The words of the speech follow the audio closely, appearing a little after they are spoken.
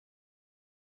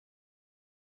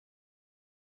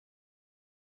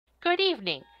Good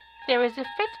evening. There is a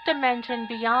fifth dimension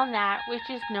beyond that which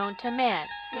is known to man.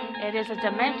 It is a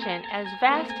dimension as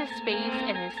vast as space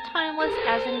and as timeless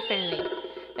as infinity.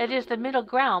 It is the middle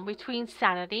ground between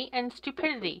sanity and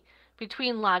stupidity,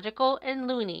 between logical and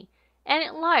loony, and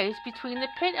it lies between the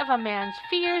pit of a man's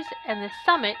fears and the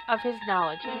summit of his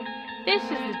knowledge. This is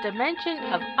the dimension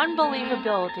of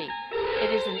unbelievability.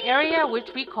 It is an area which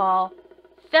we call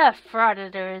the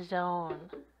Frauditor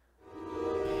Zone.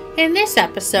 In this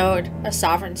episode, a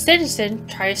sovereign citizen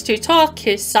tries to talk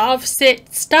his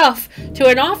SovCit stuff to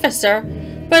an officer,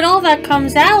 but all that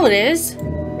comes out is... How's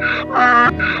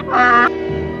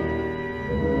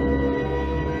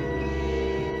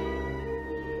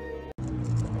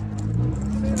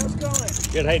it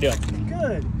going? Good, how you doing?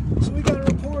 Good. So we got a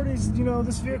report,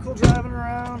 this vehicle driving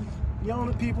around, yelling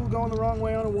at people, going the wrong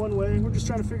way on a one-way. We're just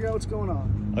trying to figure out what's going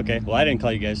on. Okay, well I didn't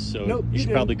call you guys, so nope, you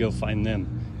should probably go find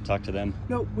them, talk to them.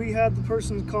 No, we had the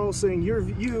person call saying,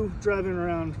 you driving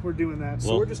around, we're doing that. So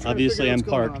well, we're just trying obviously to I'm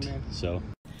figure out parked, what's going on, man. so...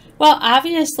 Well,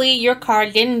 obviously your car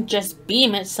didn't just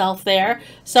beam itself there,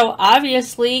 so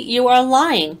obviously you are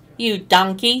lying, you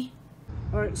donkey.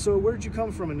 Alright, so where'd you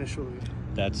come from initially?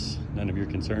 That's none of your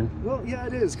concern? Well, yeah,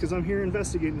 it is, because I'm here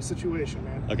investigating the situation,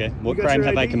 man. Okay, what crime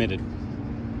have I committed?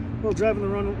 Well, driving the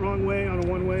wrong way on a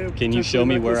one-way. Can you show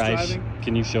me where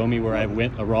I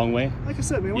went a wrong way? Like I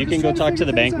said, man, you can go talk to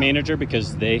the bank manager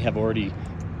because they have already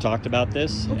talked about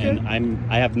this, okay. And I'm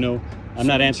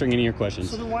not answering any of your questions.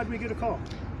 So then why did we get a call?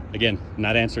 Again,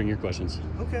 not answering your questions.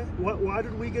 Okay, why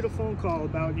did we get a phone call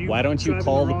about you? Why don't you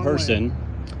call the person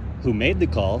who made the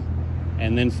call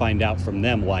and then find out from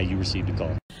them why you received a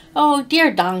call? Oh,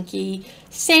 dear donkey,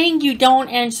 saying you don't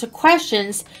answer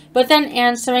questions, but then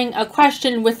answering a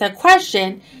question with a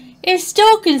question is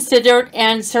still considered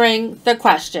answering the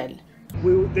question.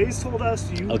 They told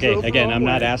us you okay, again, I'm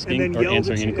not asking or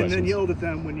answering any questions. And then yelled at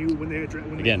them when they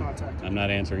contacted. I'm not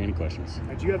answering any questions.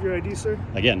 Do you have your ID, sir?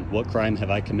 Again, what crime have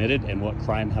I committed and what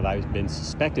crime have I been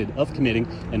suspected of committing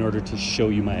in order to show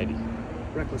you my ID?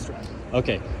 Reckless driving.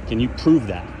 Okay, can you prove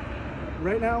that?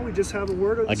 Right now, we just have a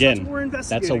word. Again,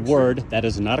 that's a word. That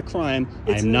is not a crime.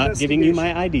 I am not giving you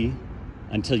my ID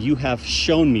until you have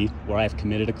shown me where I have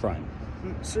committed a crime.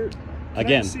 Sir,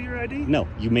 again, I see your ID? No,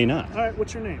 you may not. All right,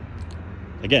 what's your name?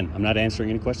 Again, I'm not answering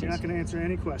any questions. You're not going to answer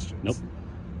any questions? Nope.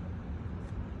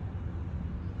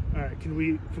 All right, can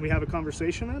we have a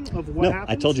conversation then of what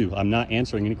happened? I told you, I'm not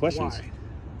answering any questions.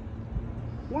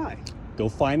 Why? Go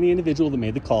find the individual that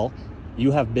made the call.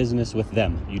 You have business with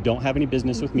them. You don't have any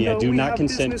business with me. No, I do not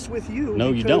consent. Business with you.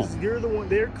 No, you don't. You're the one.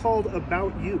 They're called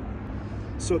about you.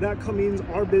 So that means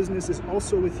our business is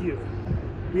also with you.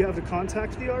 We have to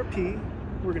contact the RP.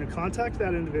 We're going to contact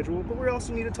that individual, but we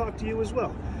also need to talk to you as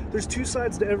well. There's two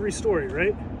sides to every story,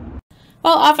 right?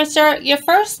 Well, officer, your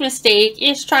first mistake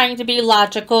is trying to be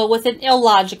logical with an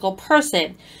illogical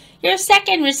person. Your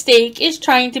second mistake is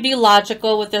trying to be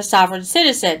logical with a sovereign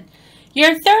citizen.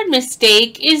 Your third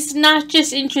mistake is not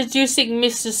just introducing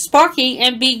Mr. Sparky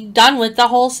and be done with the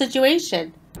whole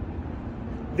situation.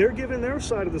 They're giving their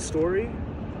side of the story.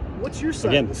 What's your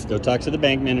side of the story? Go talk to the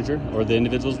bank manager or the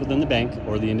individuals within the bank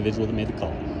or the individual that made the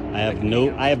call.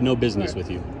 I have no business with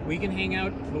you. We can hang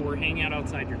out, but we're hanging out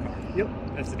outside your car. Yep.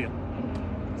 That's the deal.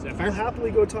 Is that fair? I'll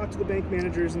happily go talk to the bank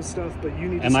managers and stuff, but you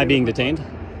need to... Am I being detained?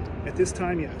 At this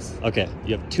time, yes. Okay,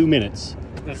 you have 2 minutes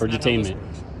for detainment.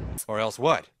 Or else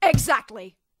what?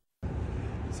 Exactly.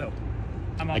 So,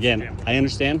 I'm again, I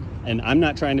understand, and I'm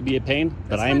not trying to be a pain,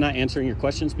 but I am not answering your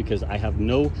questions because I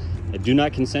do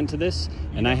not consent to this,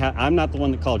 and I'm not the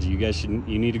one that called you. You guys you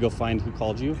need to go find who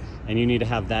called you, and you need to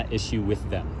have that issue with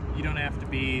them. You don't have to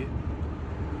be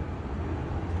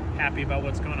happy about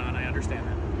what's going on. I understand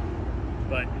that,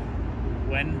 but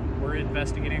when we're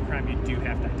investigating a crime, you do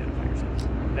have to identify yourself.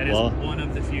 That is one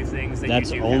of the few things that you do.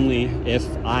 That's only if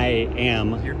I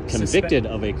am convicted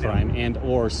of a crime and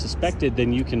or suspected,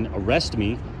 then you can arrest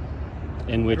me,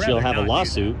 in which you'll have a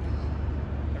lawsuit.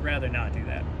 I'd rather not do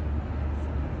that.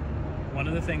 One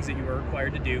of the things that you are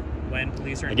required to do when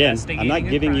police are investigating a crime... Again, I'm not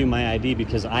giving you my ID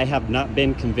because I have not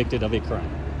been convicted of a crime.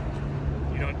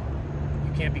 You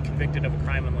can't be convicted of a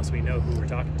crime unless we know who we're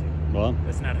talking to. Well,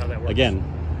 that's not how that works. Again,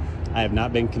 I have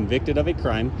not been convicted of a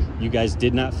crime. You guys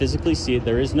did not physically see it.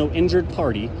 There is no injured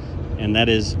party, and that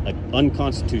is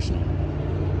unconstitutional.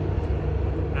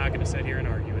 I'm not going to sit here and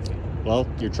argue with you. Well,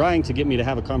 you're trying to get me to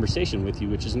have a conversation with you,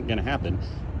 which isn't going to happen.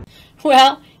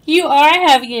 Well, you are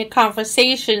having a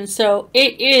conversation, so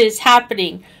it is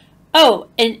happening. Oh,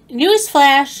 and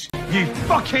newsflash. You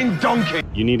fucking donkey!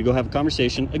 You need to go have a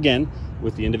conversation, again,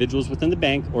 with the individuals within the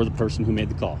bank or the person who made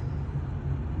the call.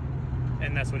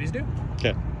 And that's what he's doing.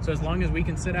 Okay. So as long as we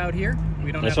can sit out here,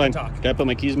 we don't That's have fine. to talk. Can I put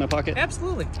my keys in my pocket?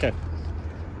 Absolutely. Okay.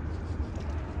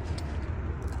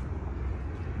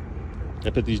 Can I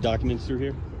put these documents through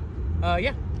here?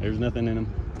 Yeah. There's nothing in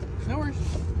them. No worries.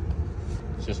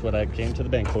 It's just what I came to the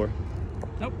bank for.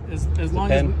 Nope. As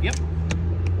long as yep.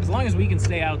 As long as we can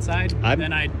stay outside,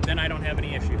 then I don't have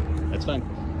any issue. That's fine.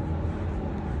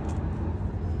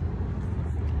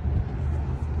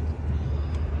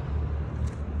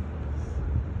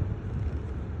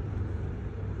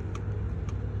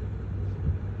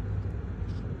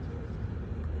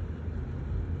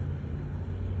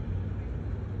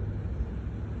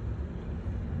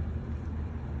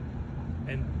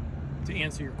 And to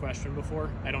answer your question before,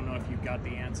 I don't know if you got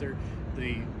the answer.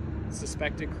 The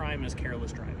suspected crime is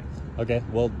careless driving. Okay,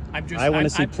 well, I want to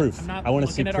see proof. I'm not I want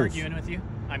to see looking at proof. arguing with you.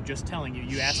 I'm just telling you.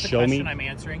 You asked the Show question, me. I'm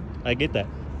answering. I get that.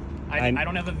 I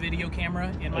don't have a video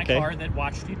camera in my Okay. car that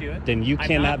watched you do it. Then you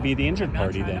cannot be the injured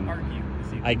party I'm not then. trying to argue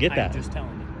with you. I get that. I'm just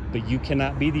telling you. But you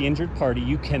cannot be the injured party.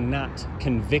 You cannot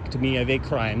convict me of a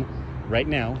crime right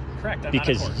now. Correct. I'm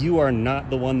because not a court. you are not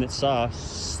the one that saw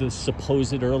the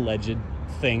supposed or alleged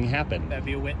thing happen. That'd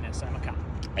be a witness. I'm a cop.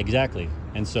 Exactly.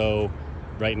 And so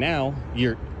right now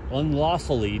you're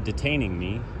unlawfully detaining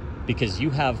me because you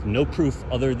have no proof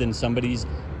other than somebody's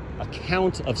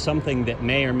account of something that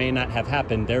may or may not have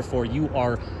happened. Therefore, you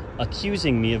are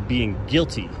accusing me of being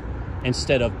guilty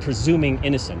instead of presuming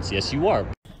innocence. Yes, you are.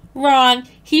 Wrong.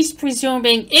 He's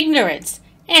presuming ignorance.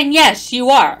 And yes, you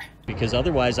are. Because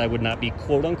otherwise I would not be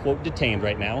quote-unquote detained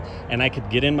right now, and I could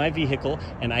get in my vehicle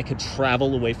and I could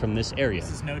travel away from this area.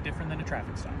 This is no different than a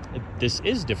traffic stop. This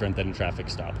is different than a traffic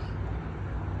stop.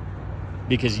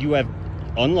 Because you have,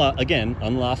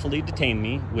 unlawfully detained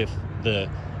me with the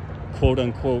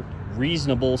quote-unquote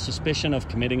reasonable suspicion of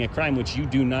committing a crime, which you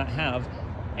do not have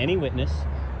any witness,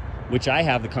 which I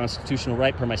have the constitutional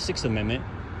right per my 6th Amendment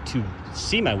to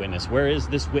see my witness. Where is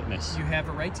this witness? You have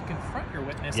a right to confront your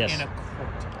witness Yes. in a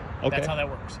court. Okay. That's how that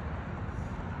works.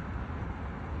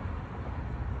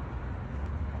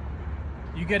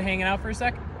 You good hanging out for a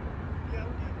sec? Yeah.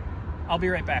 I'll be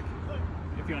right back.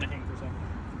 If you want to hang for a sec.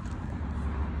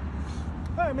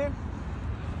 All right, man.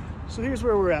 So here's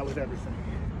where we're at with everything.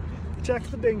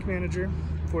 Checked the bank manager.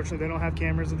 Fortunately, they don't have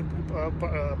cameras in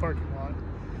the parking lot.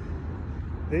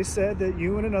 They said that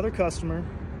you and another customer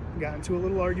got into a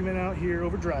little argument out here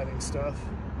over driving stuff.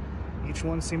 Each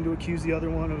one seemed to accuse the other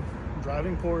one of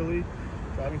driving poorly,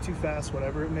 driving too fast,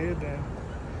 whatever it may have been.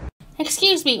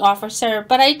 Excuse me, officer,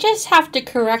 but I just have to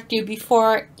correct you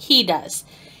before he does.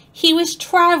 He was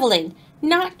traveling,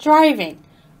 not driving.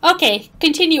 Okay,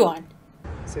 continue on.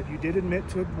 Said you did admit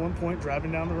to at one point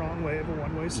driving down the wrong way of a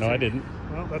one-way street. No, I didn't.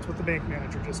 Well, that's what the bank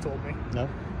manager just told me. No.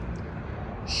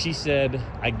 She said,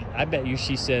 I bet you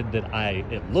she said that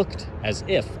it looked as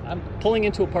if I'm pulling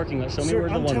into a parking lot. Show me where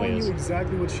the one way is. I'm telling you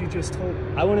exactly what she just told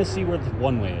me. I want to see where the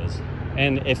one way is.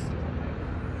 And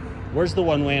where's the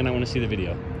one way, and I want to see the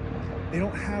video. They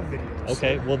don't have videos.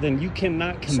 Okay, sir. well then you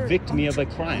cannot convict me of a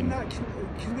crime.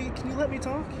 Can you let me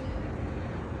talk?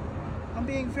 I'm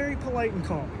being very polite and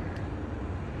calm here.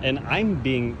 And I'm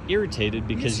being irritated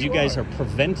because Yes, you guys are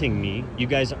preventing me. You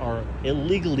guys are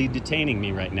illegally detaining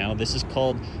me right now. This is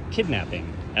called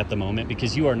kidnapping at the moment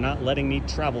because you are not letting me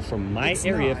travel from my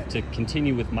area to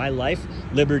continue with my life,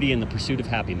 liberty, and the pursuit of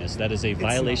happiness. That is a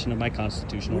violation of my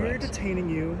constitutional We're rights. detaining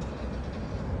you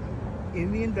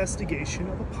in the investigation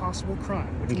of a possible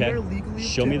crime, which we are legally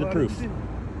Show me the allowed proof. to do.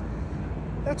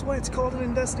 That's why it's called an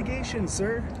investigation,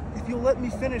 sir. If you'll let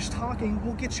me finish talking,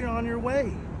 we'll get you on your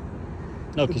way.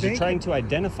 No, because you're trying to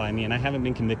identify me, and I haven't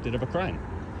been convicted of a crime.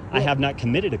 Well, I have not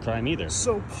committed a crime either.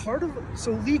 So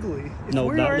legally, if No,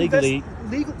 we not are legally.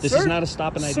 This sir, is not a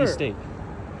stop and ID sir, state.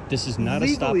 This is not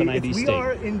legally, a stop and ID if we state.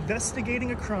 are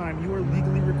investigating a crime, you are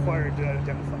legally required to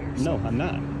identify yourself. No, I'm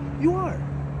not. You are.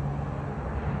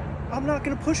 I'm not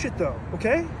going to push it though,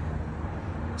 okay?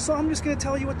 So I'm just going to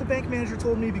tell you what the bank manager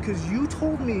told me because you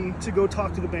told me to go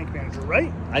talk to the bank manager,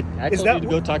 right? I told you to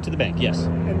go talk to the bank, yes.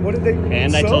 And what did they...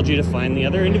 And I told you to find the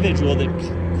other individual that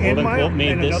quote-unquote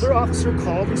made and this. another officer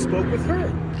called and spoke with her.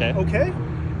 Okay. Okay?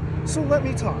 So let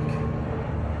me talk.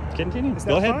 Continue. Is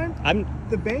that Go ahead. fine?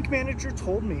 The bank manager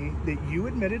told me that you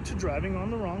admitted to driving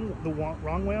on the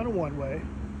wrong way on a one-way.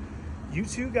 You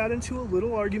two got into a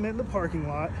little argument in the parking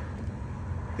lot.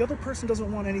 The other person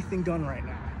doesn't want anything done right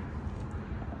now.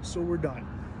 So we're done.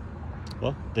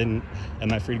 Well, then,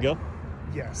 am I free to go?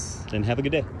 Yes. Then have a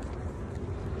good day.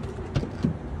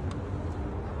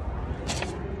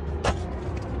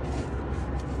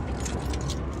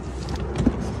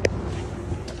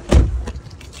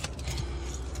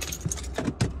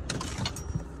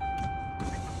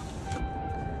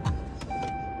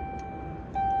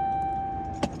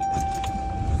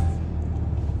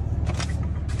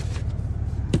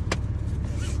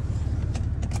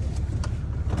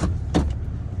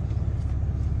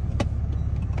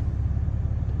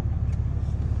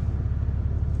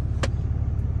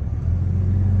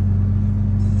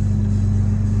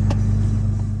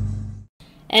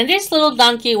 and this little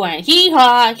donkey went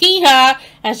hee-haw,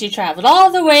 as she traveled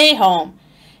all the way home.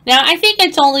 Now, I think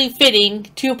it's only fitting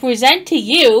to present to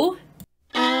you